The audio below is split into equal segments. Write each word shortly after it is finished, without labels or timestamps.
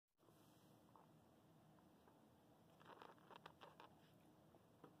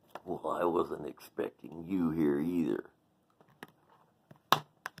Well, I wasn't expecting you here either.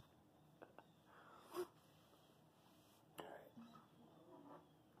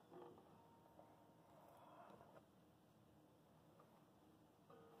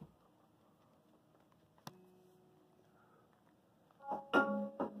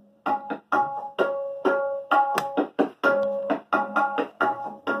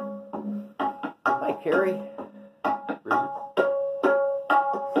 Hi, Carrie.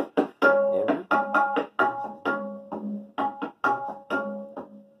 Andrew.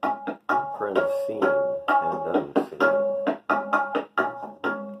 Friends seen and unseen.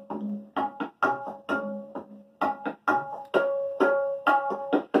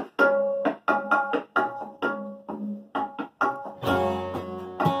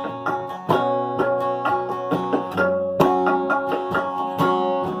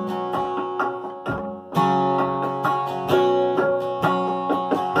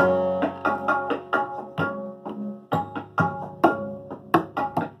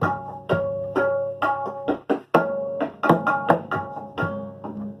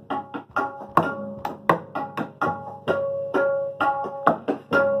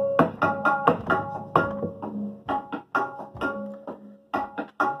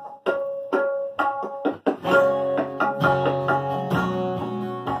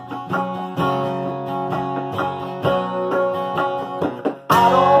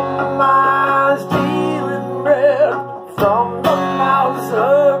 From the mouths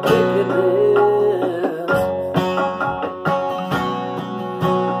of wickedness,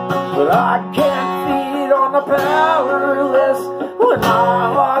 but I can't feed on the powerless when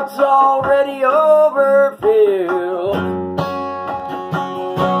my heart's already overfilled.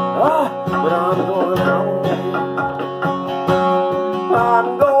 But I'm going hungry.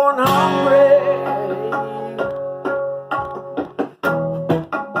 I'm going hungry.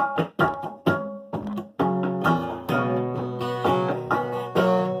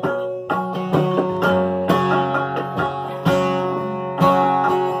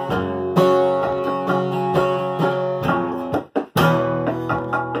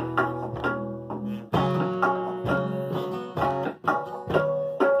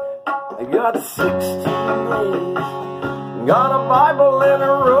 I got 16 days, got a Bible and a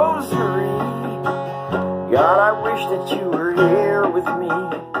rosary. God, I wish that you were here with me,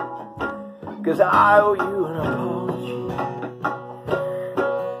 'cause I owe you an apology.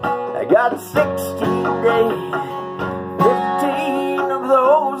 I got 16 days, 15 of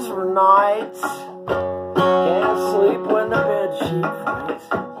those were nights. Can't sleep when the bedsheet fights.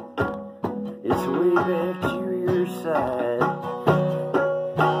 It's way back to your side.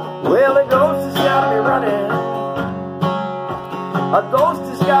 Well, a ghost has got me running. A ghost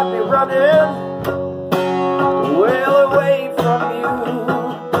has got me running. Well, away from you.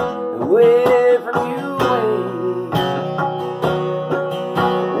 Away from you.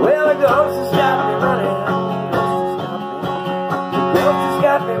 Well, a ghost has got me running. The ghost has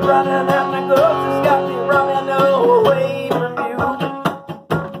got me running. And the ghost has got me running away from you.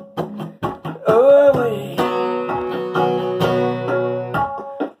 Away.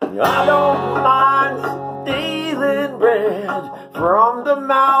 I don't mind stealing bread from the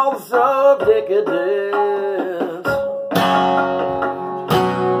mouths of decadence.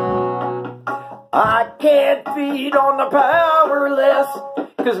 I can't feed on the powerless,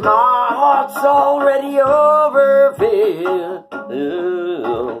 'cause my heart's already overfilled.